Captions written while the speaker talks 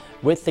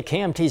With the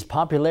KMT's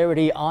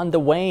popularity on the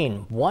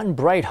wane, one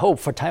bright hope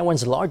for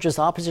Taiwan's largest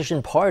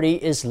opposition party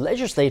is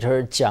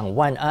legislator Jiang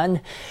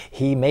Wan-an.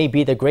 He may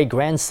be the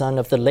great-grandson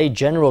of the late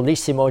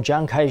Generalissimo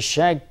Chiang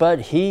Kai-shek,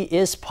 but he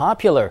is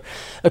popular.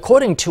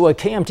 According to a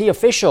KMT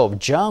official,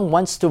 Jiang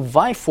wants to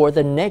vie for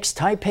the next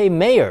Taipei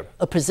mayor,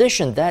 a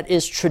position that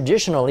is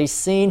traditionally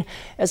seen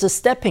as a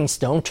stepping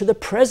stone to the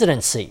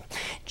presidency.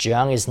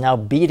 Jiang is now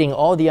beating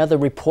all the other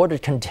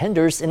reported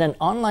contenders in an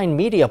online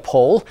media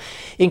poll,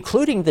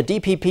 including the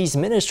DPP's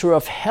Minister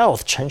of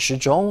Health, Chen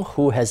Shizhong,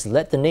 who has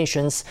led the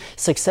nation's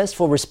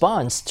successful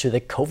response to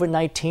the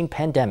COVID-19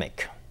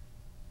 pandemic.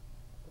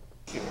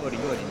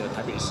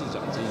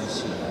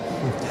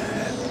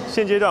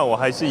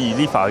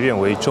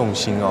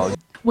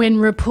 When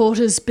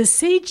reporters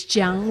besieged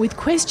Jiang with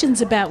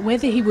questions about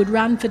whether he would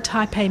run for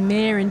Taipei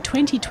mayor in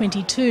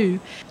 2022,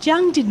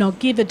 Jiang did not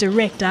give a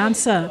direct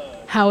answer.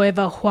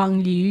 However,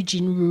 Huang Liu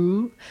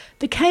Jinru,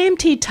 the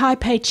KMT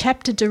Taipei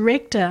chapter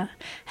director,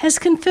 has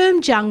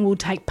confirmed Jiang will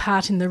take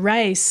part in the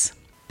race.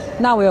 I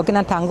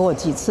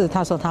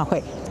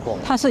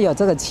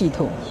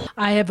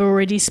have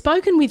already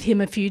spoken with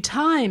him a few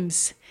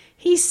times.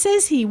 He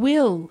says he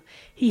will.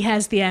 He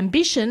has the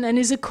ambition and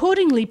is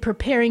accordingly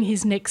preparing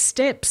his next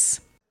steps.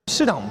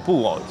 The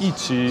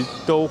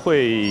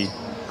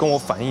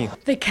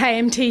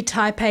KMT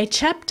Taipei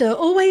chapter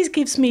always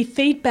gives me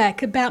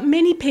feedback about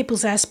many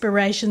people's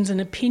aspirations and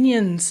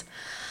opinions.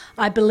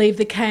 I believe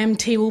the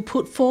KMT will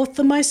put forth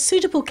the most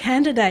suitable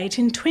candidate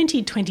in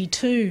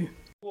 2022.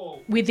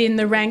 Within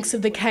the ranks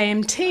of the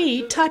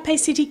KMT, Taipei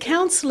City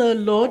Councillor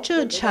Luo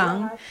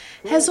Zhechang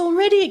has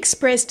already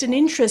expressed an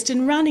interest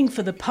in running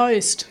for the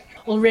post.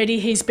 Already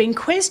he's been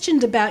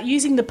questioned about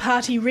using the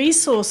party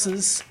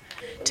resources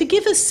to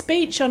give a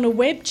speech on a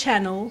web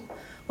channel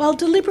while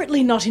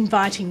deliberately not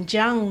inviting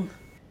Jiang.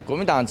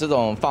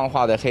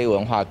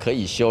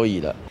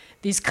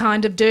 This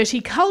kind of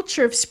dirty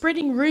culture of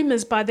spreading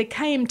rumours by the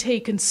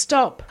KMT can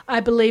stop. I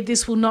believe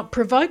this will not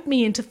provoke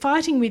me into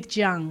fighting with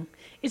Jiang.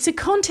 It's a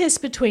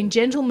contest between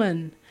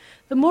gentlemen.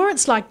 The more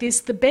it's like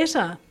this, the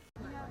better.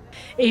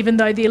 Even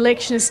though the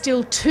election is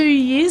still 2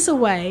 years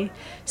away,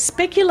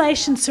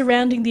 speculation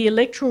surrounding the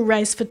electoral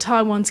race for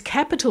Taiwan's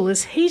capital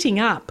is heating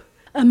up.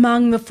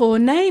 Among the 4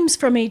 names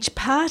from each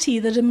party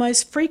that are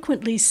most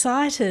frequently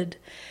cited,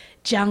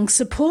 Jiang's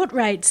support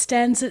rate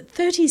stands at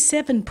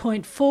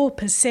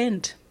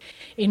 37.4%.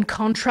 In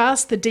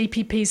contrast, the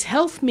DPP's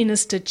Health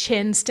Minister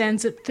Chen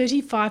stands at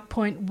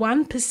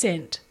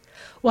 35.1%,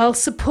 while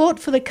support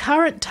for the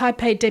current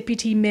Taipei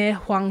Deputy Mayor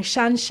Huang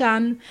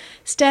Shanshan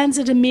stands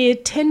at a mere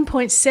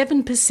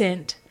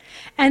 10.7%,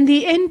 and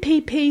the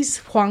NPP's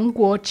Huang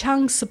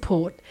Guochang's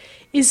support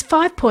is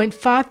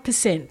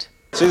 5.5%.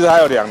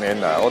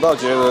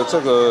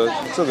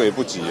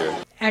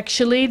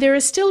 Actually, there are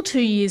still 2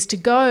 years to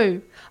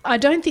go. I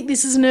don't think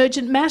this is an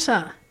urgent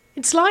matter.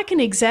 It's like an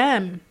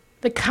exam.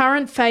 The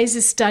current phase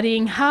is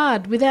studying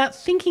hard without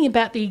thinking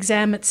about the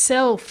exam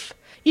itself.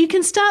 You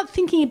can start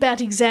thinking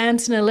about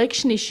exams and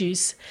election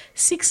issues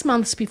 6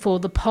 months before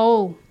the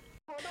poll.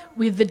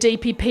 With the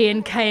DPP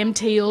and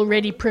KMT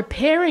already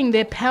preparing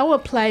their power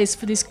plays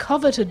for this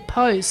coveted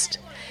post,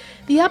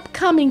 the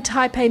upcoming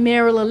Taipei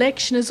mayoral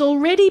election is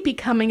already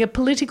becoming a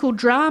political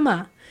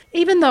drama,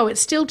 even though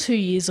it's still 2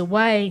 years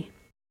away.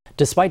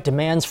 Despite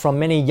demands from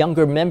many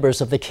younger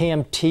members of the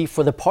KMT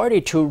for the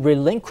party to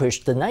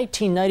relinquish the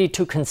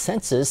 1992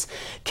 consensus,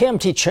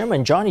 KMT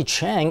chairman Johnny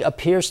Chiang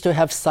appears to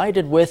have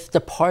sided with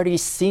the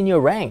party's senior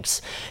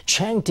ranks.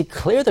 Chiang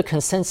declared the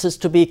consensus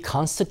to be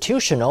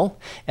constitutional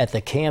at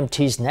the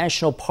KMT's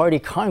National Party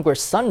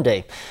Congress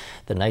Sunday.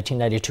 The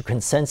 1992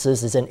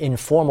 consensus is an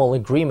informal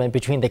agreement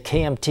between the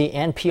KMT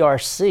and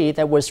PRC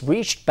that was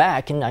reached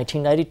back in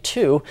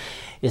 1992.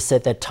 It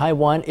said that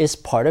Taiwan is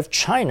part of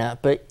China,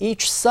 but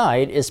each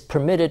side is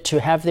permitted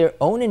to have their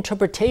own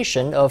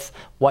interpretation of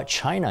what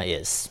China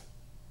is.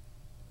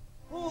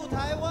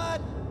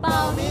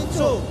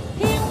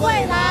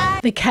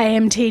 The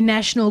KMT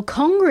National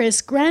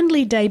Congress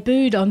grandly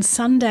debuted on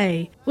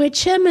Sunday, where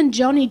Chairman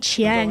Johnny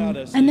Chiang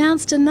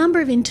announced a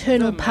number of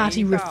internal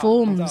party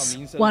reforms.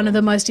 One of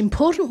the most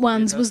important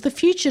ones was the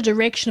future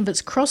direction of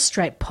its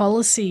cross-strait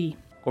policy.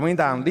 From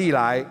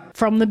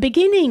the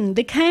beginning,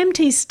 the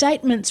KMT's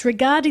statements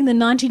regarding the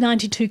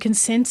 1992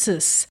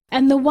 consensus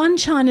and the One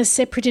China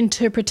separate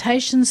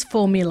interpretations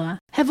formula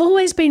have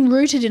always been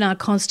rooted in our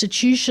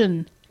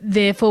constitution.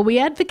 Therefore, we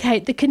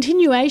advocate the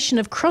continuation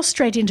of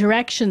cross-strait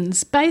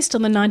interactions based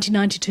on the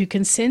 1992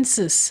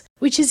 consensus,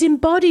 which is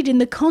embodied in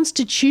the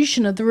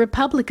Constitution of the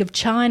Republic of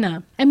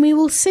China, and we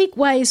will seek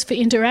ways for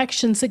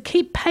interactions that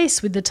keep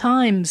pace with the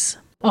times.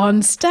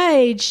 On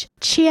stage,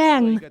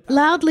 Chiang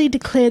loudly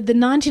declared the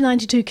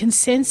 1992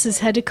 consensus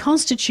had a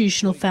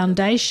constitutional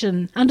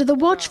foundation, under the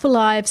watchful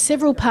eye of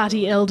several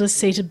party elders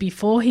seated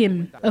before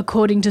him.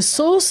 According to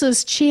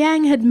sources,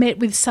 Chiang had met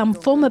with some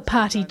former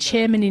party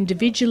chairmen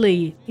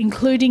individually,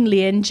 including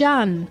Lien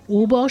Zhan,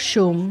 Wu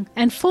Bosheng,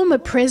 and former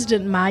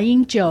President Ma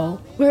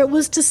Ying-jeou, where it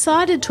was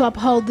decided to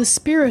uphold the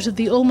spirit of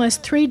the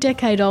almost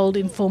 3-decade-old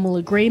informal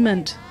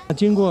agreement.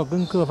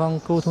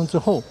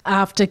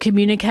 After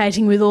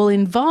communicating with all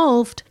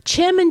involved,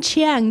 Chairman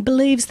Chiang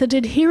believes that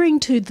adhering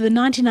to the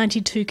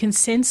 1992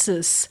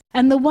 consensus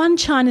and the One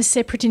China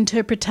Separate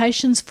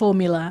Interpretations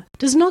formula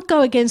does not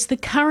go against the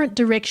current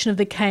direction of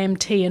the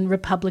KMT and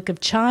Republic of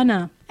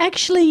China.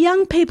 Actually,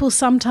 young people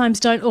sometimes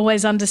don't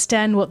always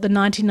understand what the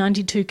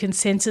 1992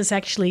 consensus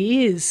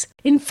actually is.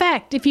 In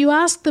fact, if you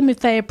ask them if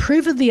they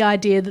approve of the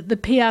idea that the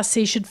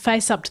PRC should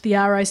face up to the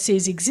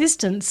ROC's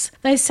existence,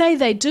 they say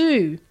they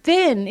do.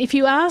 Then, if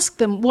you ask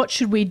them what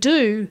should we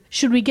do,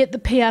 should we get the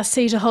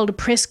PRC to hold a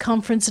press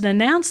conference and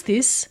announce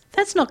this,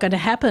 that's not going to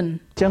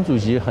happen.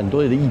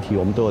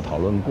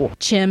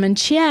 Chairman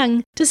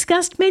Chiang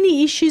discussed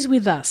many issues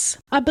with us.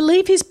 I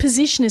believe his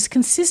position is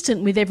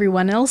consistent with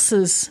everyone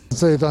else's.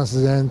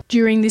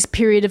 During this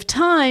period of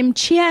time,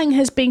 Chiang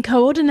has been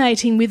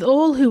coordinating with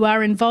all who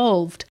are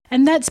involved,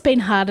 and that's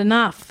been hard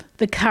enough.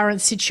 The current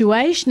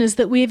situation is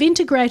that we have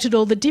integrated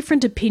all the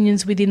different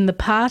opinions within the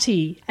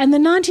party, and the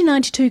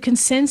 1992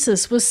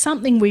 consensus was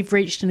something we've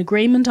reached an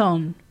agreement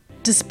on.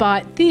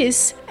 Despite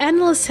this,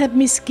 analysts have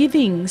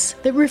misgivings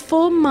that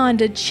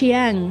reform-minded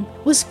Chiang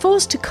was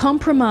forced to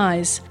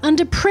compromise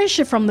under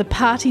pressure from the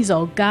party's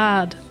old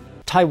guard.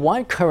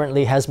 Taiwan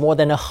currently has more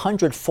than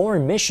 100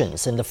 foreign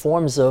missions in the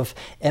forms of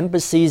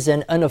embassies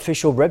and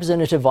unofficial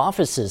representative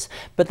offices,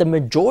 but the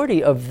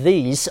majority of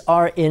these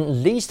are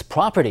in leased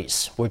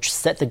properties, which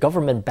set the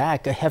government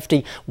back a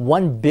hefty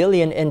 1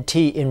 billion NT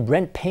in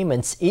rent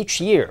payments each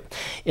year.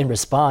 In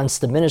response,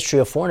 the Ministry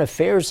of Foreign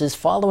Affairs is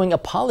following a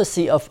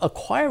policy of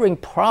acquiring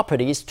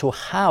properties to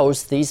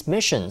house these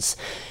missions.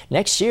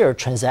 Next year,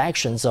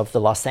 transactions of the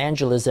Los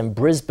Angeles and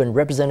Brisbane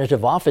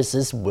representative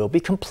offices will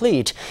be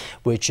complete,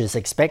 which is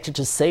expected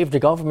to save the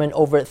government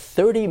over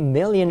 30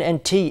 million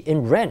NT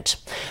in rent.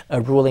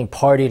 A ruling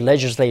party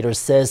legislator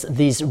says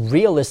these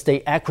real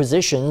estate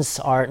acquisitions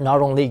are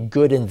not only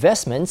good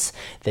investments,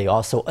 they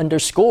also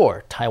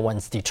underscore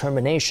Taiwan's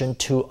determination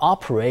to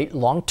operate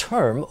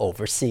long-term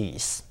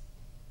overseas.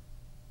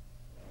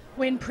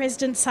 When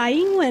President Tsai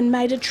Ing-wen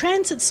made a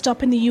transit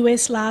stop in the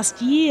US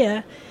last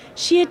year,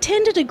 she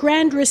attended a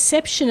grand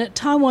reception at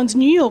Taiwan's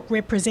New York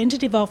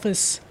representative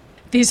office.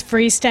 This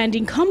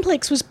freestanding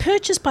complex was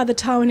purchased by the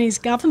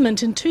Taiwanese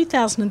government in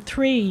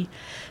 2003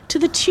 to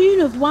the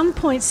tune of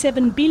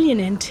 1.7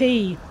 billion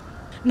NT.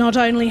 Not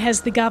only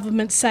has the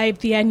government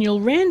saved the annual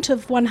rent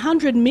of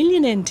 100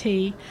 million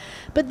NT,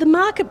 but the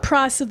market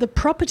price of the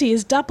property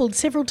has doubled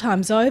several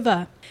times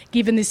over.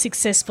 Given this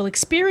successful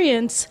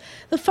experience,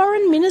 the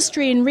Foreign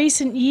Ministry in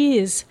recent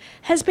years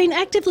has been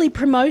actively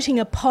promoting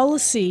a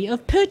policy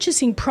of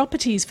purchasing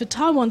properties for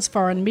Taiwan's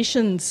foreign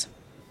missions.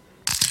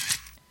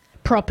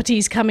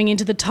 Properties coming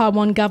into the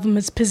Taiwan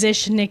government's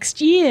possession next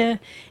year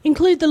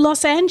include the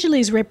Los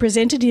Angeles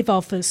Representative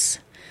Office,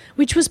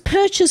 which was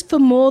purchased for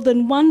more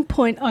than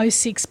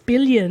 1.06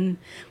 billion,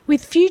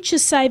 with future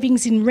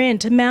savings in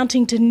rent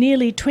amounting to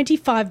nearly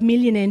 25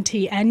 million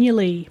NT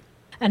annually.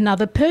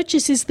 Another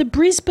purchase is the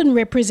Brisbane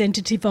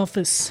Representative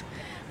Office,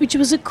 which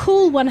was a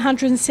cool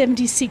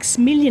 176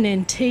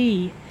 million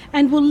NT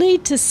and will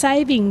lead to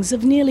savings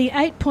of nearly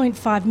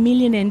 8.5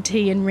 million NT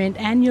in rent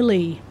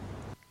annually.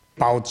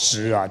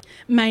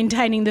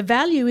 Maintaining the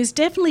value is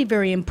definitely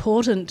very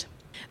important.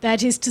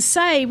 That is to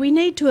say, we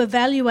need to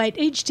evaluate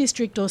each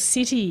district or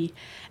city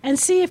and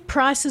see if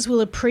prices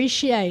will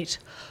appreciate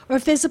or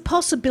if there's a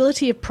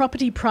possibility of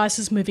property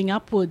prices moving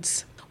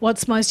upwards.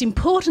 What's most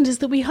important is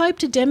that we hope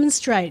to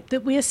demonstrate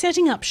that we are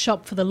setting up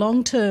shop for the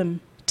long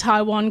term.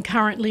 Taiwan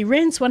currently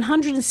rents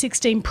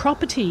 116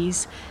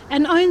 properties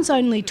and owns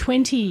only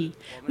 20,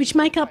 which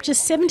make up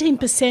just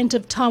 17%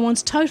 of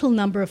Taiwan's total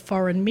number of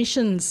foreign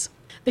missions.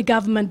 The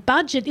government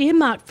budget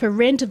earmarked for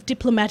rent of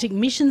diplomatic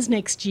missions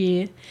next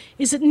year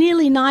is at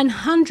nearly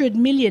 900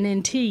 million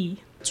NT.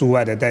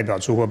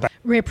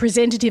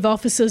 Representative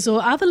officers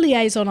or other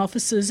liaison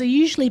officers are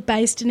usually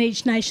based in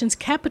each nation's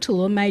capital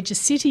or major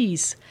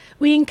cities.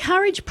 We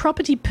encourage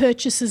property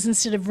purchases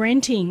instead of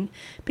renting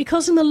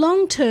because in the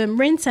long term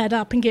rents add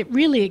up and get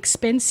really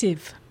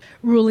expensive.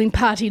 Ruling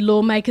party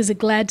lawmakers are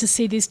glad to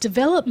see this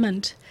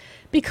development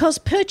because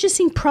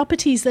purchasing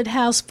properties that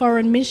house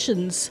foreign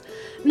missions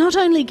not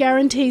only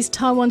guarantees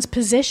Taiwan's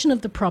possession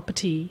of the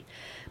property,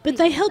 but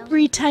they help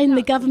retain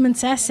the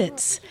government's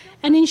assets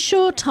and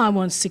ensure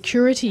Taiwan's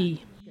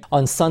security.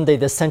 On Sunday,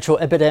 the Central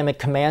Epidemic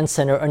Command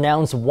Center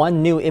announced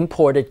one new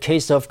imported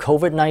case of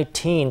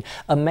COVID-19,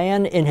 a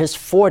man in his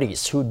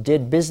 40s who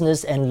did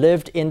business and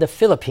lived in the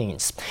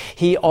Philippines.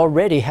 He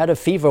already had a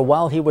fever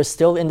while he was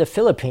still in the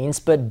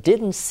Philippines, but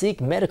didn't seek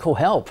medical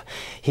help.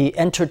 He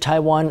entered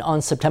Taiwan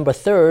on September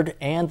 3rd,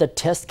 and the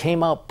test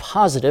came out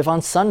positive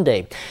on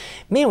Sunday.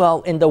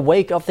 Meanwhile, in the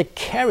wake of the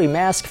carry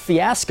mask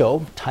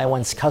fiasco,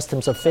 Taiwan's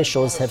customs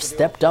officials have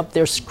stepped up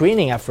their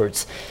screening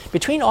efforts.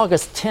 Between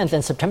August 10th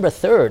and September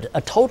 3rd,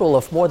 a total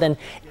of more than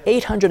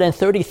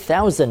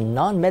 830,000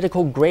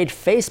 non-medical grade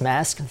face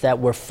masks that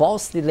were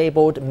falsely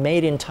labeled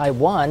made in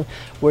Taiwan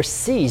were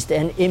seized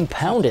and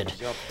impounded.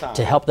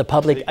 To help the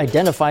public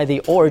identify the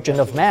origin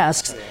of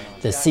masks,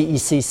 The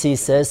CECC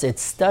says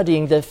it's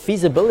studying the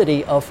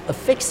feasibility of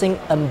affixing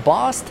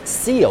embossed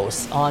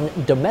seals on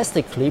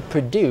domestically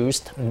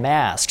produced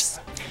masks.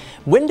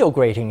 Window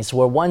gratings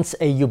were once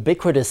a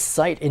ubiquitous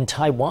sight in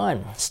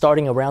Taiwan.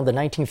 Starting around the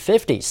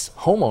 1950s,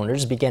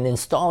 homeowners began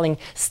installing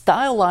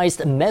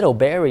stylized metal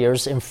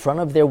barriers in front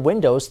of their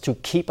windows to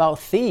keep out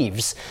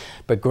thieves.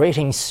 But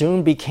gratings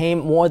soon became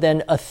more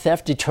than a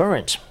theft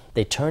deterrent.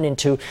 They turned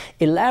into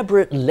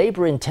elaborate,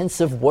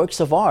 labor-intensive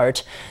works of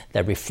art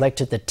that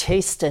reflected the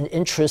taste and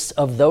interests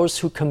of those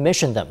who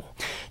commissioned them.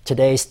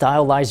 Today,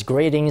 stylized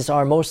gratings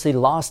are mostly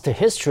lost to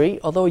history,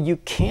 although you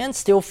can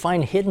still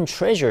find hidden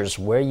treasures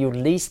where you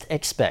least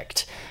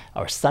expect.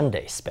 Our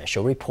Sunday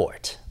special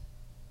report.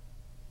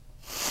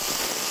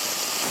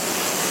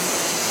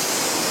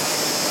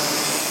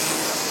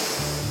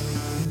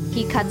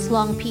 He cuts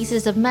long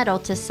pieces of metal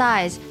to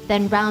size,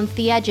 then rounds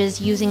the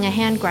edges using a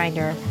hand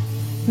grinder.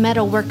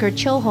 Metal worker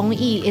Qiu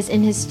Hongyi is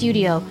in his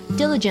studio,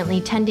 diligently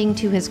tending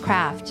to his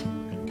craft.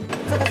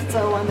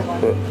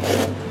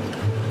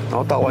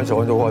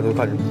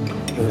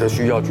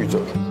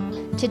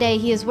 Today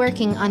he is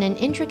working on an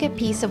intricate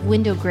piece of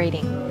window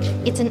grating.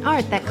 It's an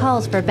art that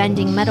calls for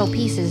bending metal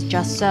pieces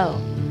just so.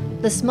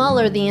 The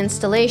smaller the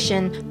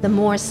installation, the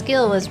more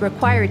skill is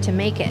required to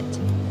make it.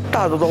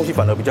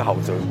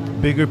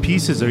 Bigger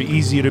pieces are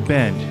easier to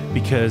bend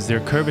because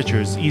their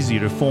curvature is easier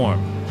to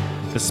form.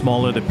 The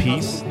smaller the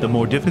piece, the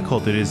more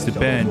difficult it is to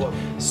bend,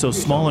 so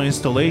smaller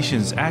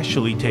installations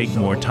actually take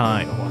more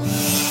time.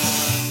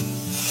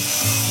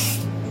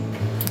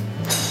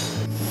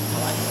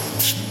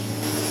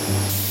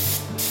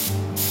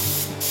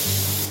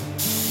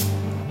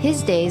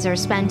 His days are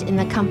spent in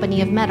the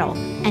company of metal,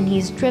 and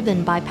he's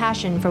driven by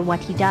passion for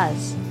what he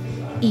does.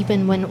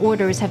 Even when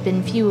orders have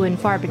been few and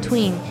far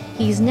between,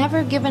 he's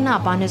never given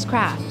up on his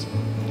craft.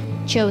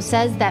 Qiu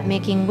says that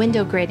making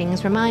window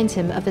gratings reminds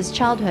him of his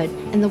childhood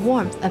and the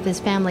warmth of his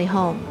family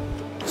home.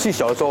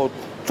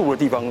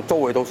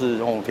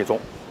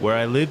 Where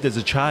I lived as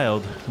a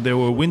child, there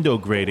were window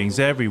gratings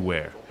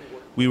everywhere.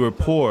 We were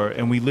poor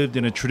and we lived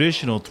in a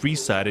traditional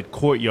three-sided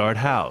courtyard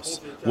house,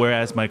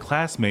 whereas my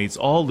classmates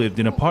all lived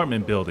in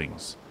apartment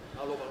buildings.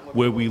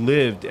 Where we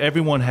lived,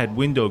 everyone had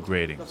window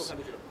gratings.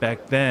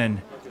 Back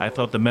then, I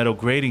thought the metal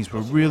gratings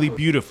were really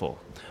beautiful.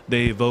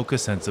 They evoke a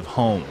sense of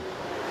home.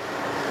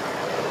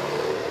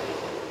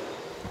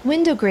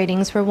 Window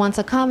gratings were once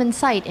a common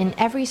sight in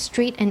every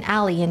street and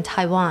alley in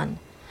Taiwan.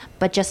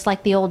 But just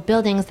like the old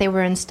buildings they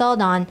were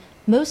installed on,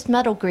 most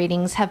metal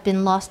gratings have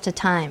been lost to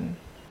time.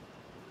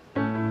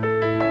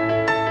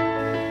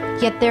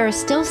 Yet there are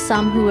still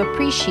some who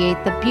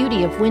appreciate the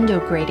beauty of window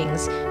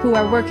gratings, who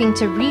are working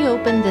to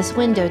reopen this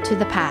window to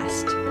the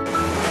past.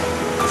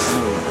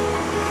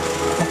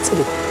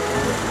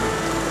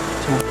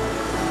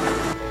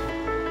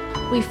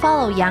 We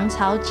follow Yang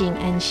Caojing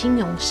and Xin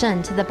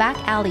Yongsheng to the back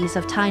alleys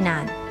of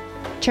Tainan.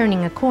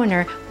 Turning a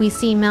corner, we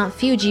see Mount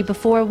Fuji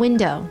before a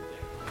window.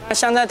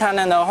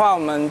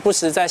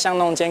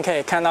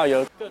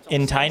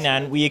 In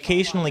Tainan, we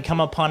occasionally come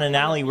upon an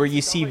alley where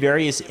you see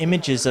various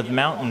images of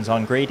mountains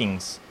on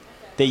gratings.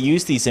 They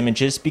use these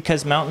images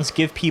because mountains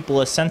give people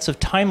a sense of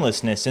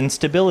timelessness and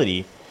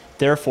stability.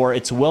 Therefore,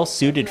 it's well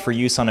suited for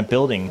use on a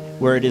building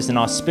where it is an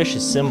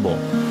auspicious symbol.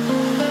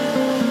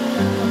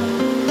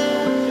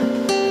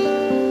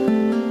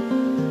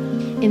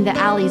 In the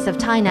alleys of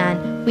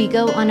Tainan, we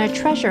go on a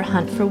treasure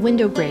hunt for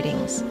window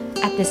gratings.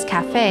 At this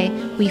cafe,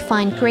 we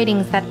find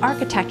gratings that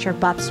architecture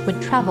buffs would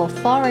travel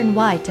far and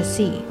wide to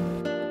see.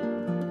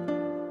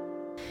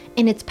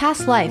 In its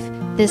past life,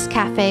 this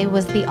cafe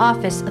was the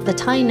office of the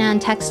Tainan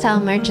Textile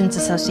Merchants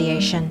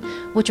Association,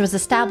 which was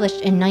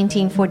established in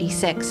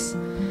 1946.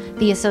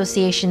 The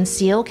association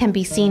seal can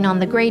be seen on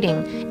the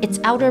grating, its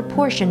outer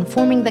portion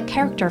forming the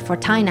character for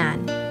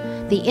Tainan.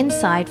 The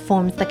inside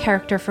formed the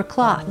character for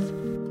cloth.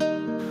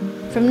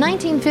 From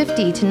 1950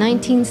 to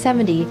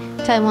 1970,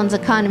 Taiwan's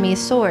economy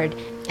soared,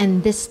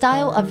 and this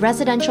style of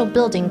residential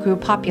building grew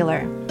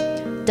popular.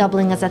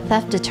 Doubling as a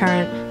theft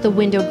deterrent, the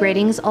window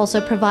gratings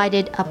also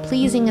provided a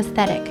pleasing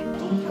aesthetic.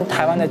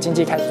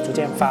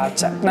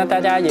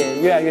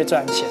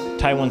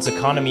 Taiwan's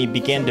economy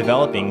began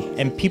developing,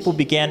 and people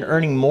began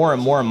earning more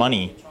and more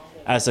money.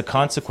 As a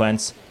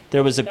consequence,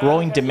 there was a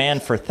growing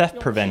demand for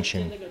theft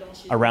prevention.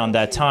 Around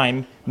that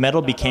time,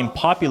 metal became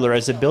popular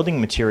as a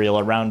building material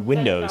around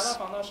windows.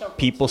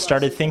 People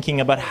started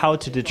thinking about how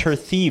to deter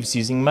thieves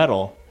using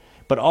metal,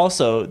 but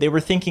also they were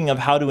thinking of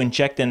how to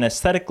inject an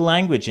aesthetic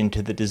language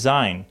into the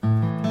design.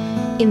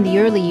 In the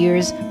early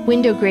years,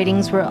 window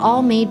gratings were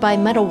all made by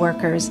metal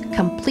workers,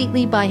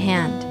 completely by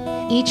hand.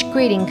 Each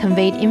grating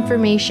conveyed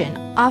information,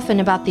 often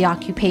about the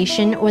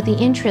occupation or the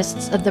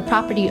interests of the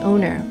property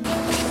owner.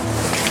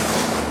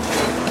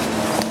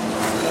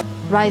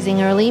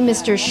 Rising early,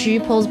 Mr.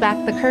 Xu pulls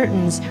back the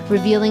curtains,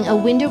 revealing a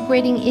window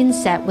grating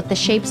inset with the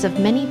shapes of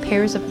many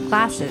pairs of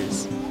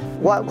glasses.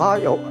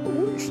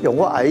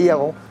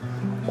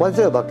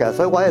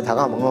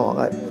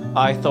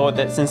 I thought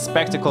that since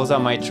spectacles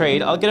are my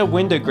trade, I'll get a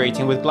window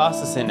grating with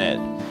glasses in it.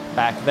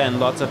 Back then,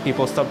 lots of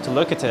people stopped to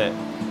look at it.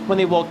 When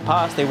they walked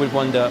past, they would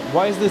wonder,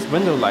 why is this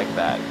window like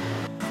that?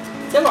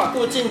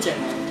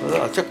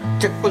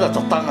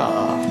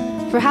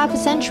 For half a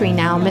century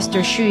now,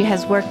 Mr. Xu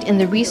has worked in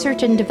the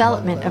research and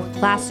development of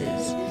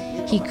glasses.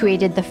 He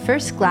created the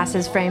first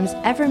glasses frames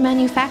ever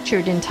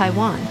manufactured in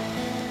Taiwan.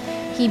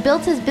 He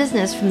built his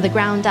business from the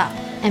ground up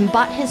and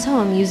bought his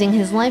home using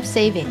his life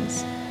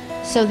savings.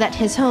 So that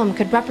his home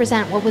could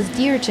represent what was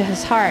dear to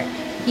his heart,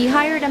 he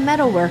hired a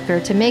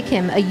metalworker to make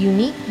him a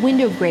unique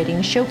window grating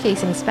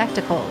showcasing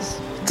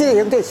spectacles.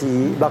 This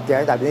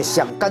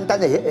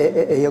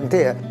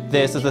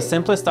is the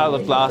simplest style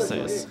of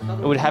glasses.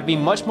 It would have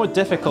been much more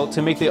difficult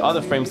to make the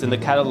other frames in the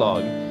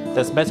catalog.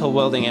 There's metal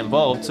welding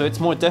involved, so it's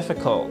more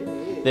difficult.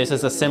 This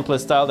is the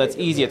simplest style that's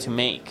easier to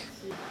make.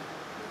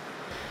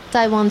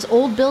 Taiwan's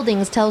old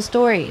buildings tell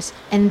stories,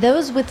 and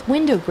those with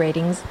window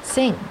gratings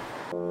sing.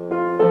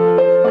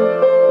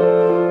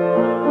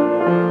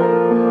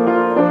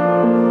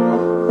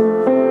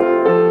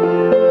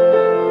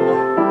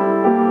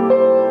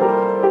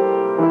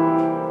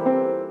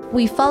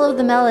 We follow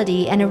the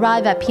melody and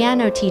arrive at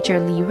piano teacher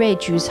Li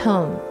Ruiju's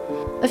home.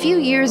 A few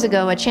years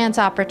ago, a chance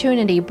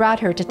opportunity brought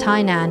her to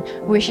Tainan,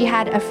 where she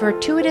had a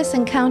fortuitous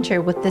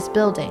encounter with this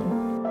building.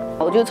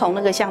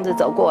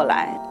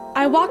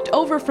 I walked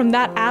over from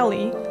that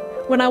alley.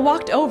 When I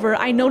walked over,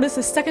 I noticed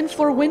the second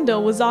floor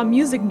window was on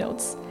music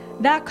notes.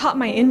 That caught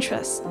my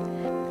interest.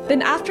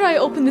 Then after I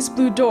opened this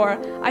blue door,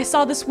 I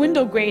saw this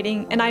window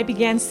grating and I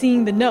began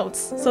seeing the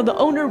notes, so the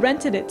owner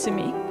rented it to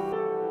me.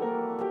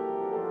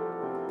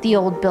 The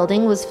old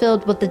building was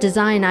filled with the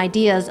design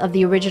ideas of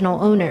the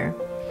original owner.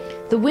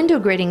 The window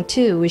grating,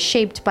 too, was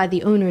shaped by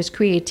the owner's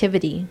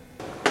creativity.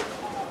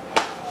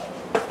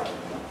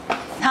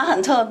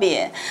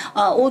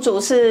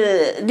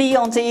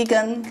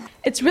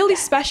 It's really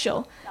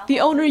special. The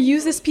owner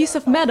used this piece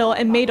of metal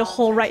and made a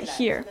hole right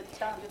here.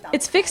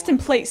 It's fixed in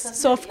place,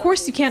 so of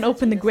course you can't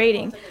open the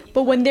grating,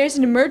 but when there's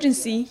an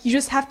emergency, you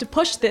just have to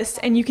push this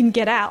and you can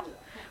get out.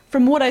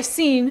 From what I've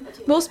seen,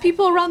 most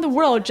people around the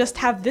world just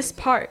have this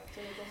part.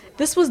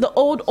 This was the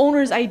old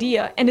owner's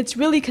idea, and it's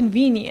really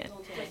convenient.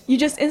 You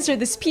just insert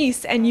this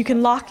piece and you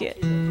can lock it.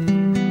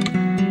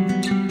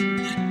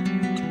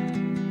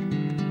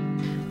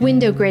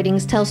 Window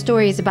gratings tell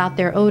stories about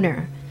their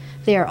owner.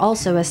 They are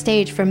also a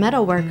stage for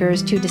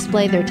metalworkers to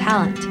display their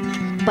talent.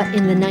 But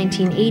in the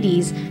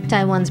 1980s,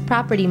 Taiwan's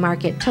property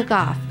market took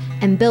off,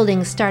 and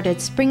buildings started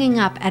springing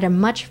up at a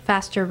much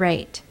faster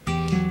rate.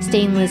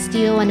 Stainless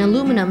steel and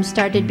aluminum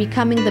started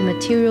becoming the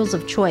materials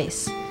of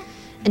choice.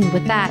 And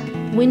with that,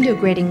 window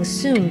gratings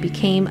soon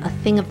became a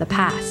thing of the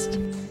past.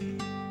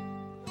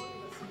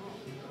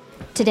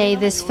 Today,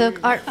 this folk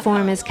art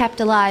form is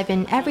kept alive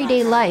in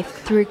everyday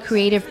life through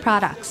creative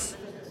products.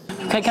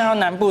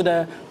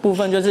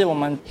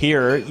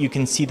 Here, you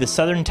can see the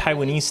southern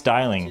Taiwanese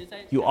styling.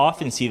 You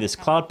often see this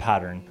cloud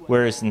pattern,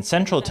 whereas in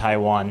central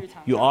Taiwan,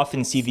 you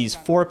often see these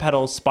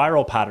four-petal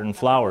spiral pattern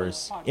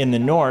flowers. In the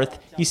north,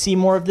 you see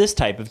more of this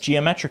type of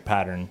geometric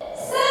pattern.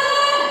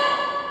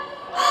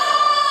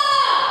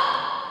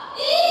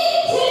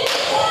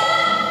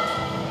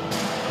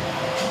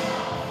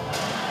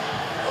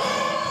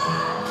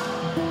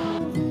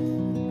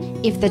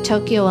 If the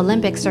Tokyo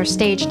Olympics are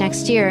staged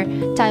next year,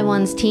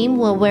 Taiwan's team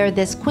will wear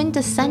this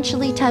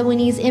quintessentially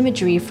Taiwanese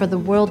imagery for the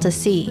world to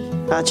see.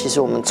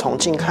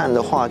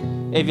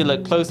 If you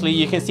look closely,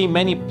 you can see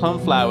many plum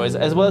flowers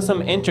as well as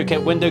some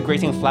intricate window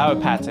grating flower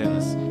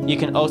patterns. You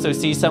can also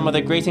see some of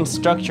the grating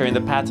structure in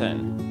the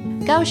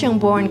pattern.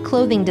 Kaohsiung-born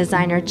clothing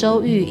designer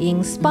Zhou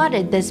Yuying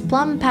spotted this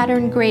plum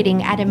pattern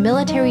grating at a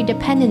military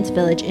dependence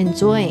village in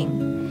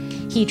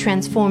Zuoying. He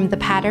transformed the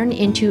pattern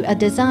into a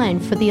design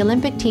for the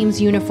Olympic team's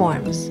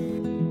uniforms.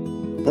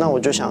 I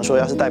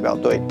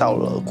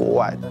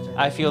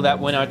feel that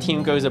when our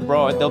team goes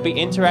abroad, they'll be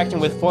interacting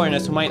with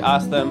foreigners who might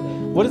ask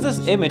them, "What is this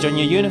image on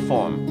your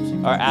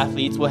uniform?" Our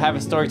athletes will have a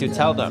story to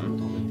tell them.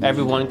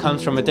 Everyone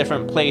comes from a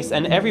different place,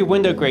 and every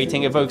window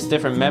grating evokes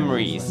different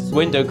memories.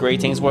 Window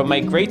gratings were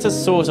my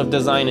greatest source of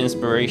design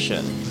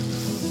inspiration.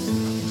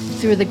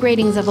 Through the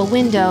gratings of a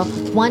window,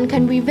 one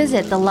can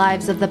revisit the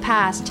lives of the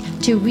past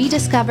to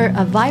rediscover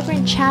a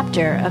vibrant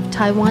chapter of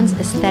Taiwan's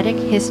aesthetic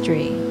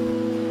history.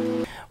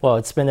 Well,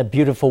 it's been a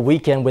beautiful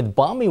weekend with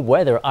balmy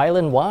weather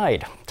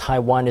island-wide.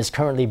 Taiwan is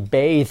currently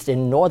bathed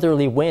in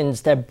northerly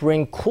winds that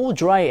bring cool,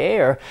 dry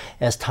air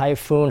as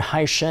Typhoon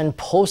Haishen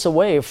pulls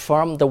away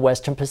from the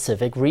western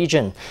Pacific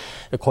region.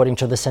 According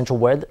to the Central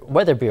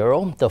Weather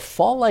Bureau, the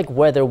fall-like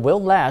weather will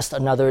last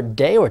another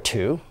day or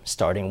two.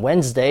 Starting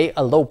Wednesday,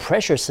 a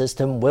low-pressure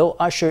system will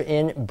usher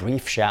in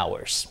brief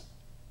showers.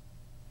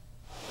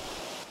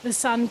 The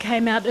sun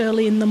came out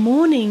early in the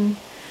morning,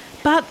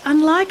 but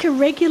unlike a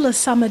regular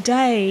summer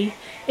day,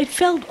 it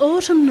felt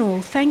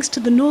autumnal thanks to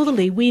the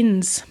northerly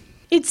winds.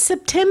 It's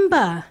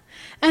September,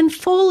 and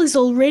fall is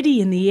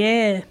already in the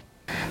air.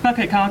 那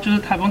可以看到，就是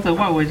台风的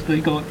外围的一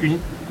个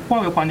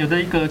外围环流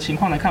的一个情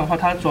况来看的话，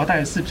它主要带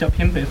的是比较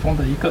偏北风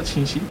的一个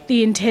情形。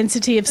The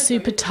intensity of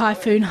Super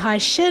Typhoon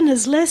Haishen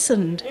has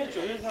lessened,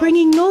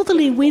 bringing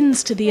northerly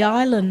winds to the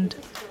island.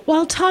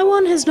 While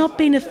Taiwan has not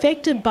been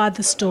affected by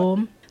the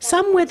storm,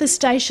 Some weather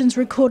stations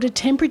recorded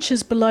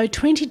temperatures below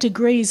 20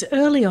 degrees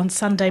early on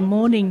Sunday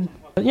morning.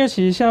 因为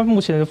其实现在目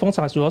前的风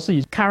场主要是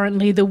以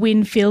Currently, the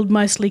wind field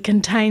mostly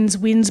contains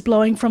winds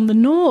blowing from the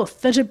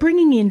north that are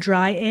bringing in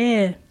dry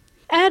air.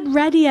 Add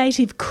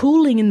radiative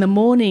cooling in the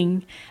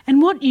morning, and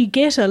what you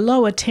get are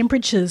lower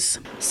temperatures.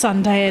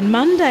 Sunday and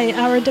Monday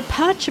are a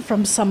departure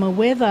from summer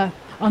weather.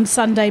 On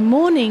Sunday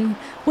morning,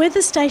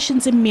 weather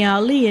stations in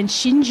Miaoli and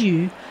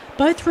Hsinchu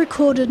both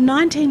recorded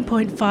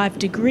 19.5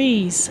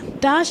 degrees.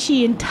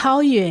 Daxi and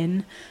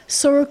Taoyuan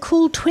saw a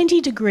cool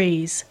 20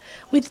 degrees,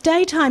 with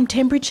daytime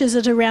temperatures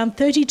at around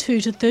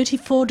 32 to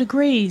 34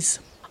 degrees.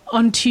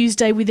 On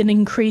Tuesday, with an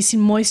increase in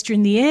moisture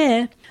in the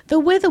air, the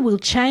weather will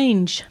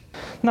change.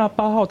 那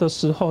8号的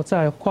时候，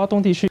在花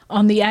东地区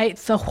On the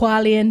 8th, the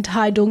Hualien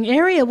Taidong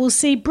area will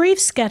see brief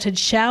scattered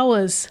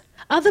showers.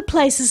 Other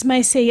places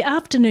may see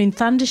afternoon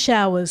thunder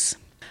showers.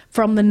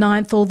 From the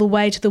 9th all the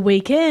way to the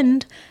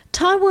weekend,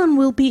 Taiwan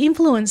will be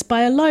influenced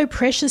by a low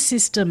pressure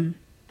system.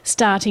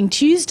 Starting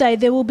Tuesday,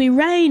 there will be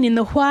rain in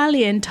the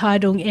Hualien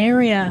Taidong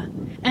area.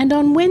 And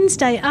on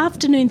Wednesday,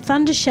 afternoon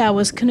thunder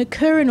showers can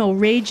occur in all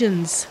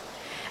regions.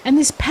 And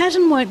this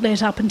pattern won't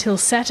let up until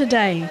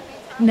Saturday.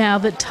 Now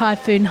that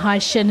Typhoon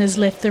Haishen has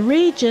left the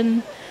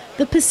region,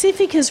 the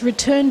Pacific has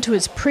returned to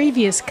its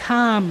previous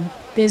calm.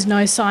 There's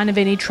no sign of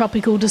any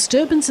tropical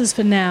disturbances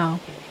for now.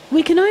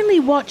 We can only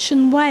watch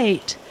and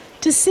wait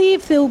to see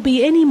if there will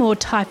be any more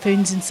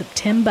typhoons in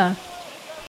September.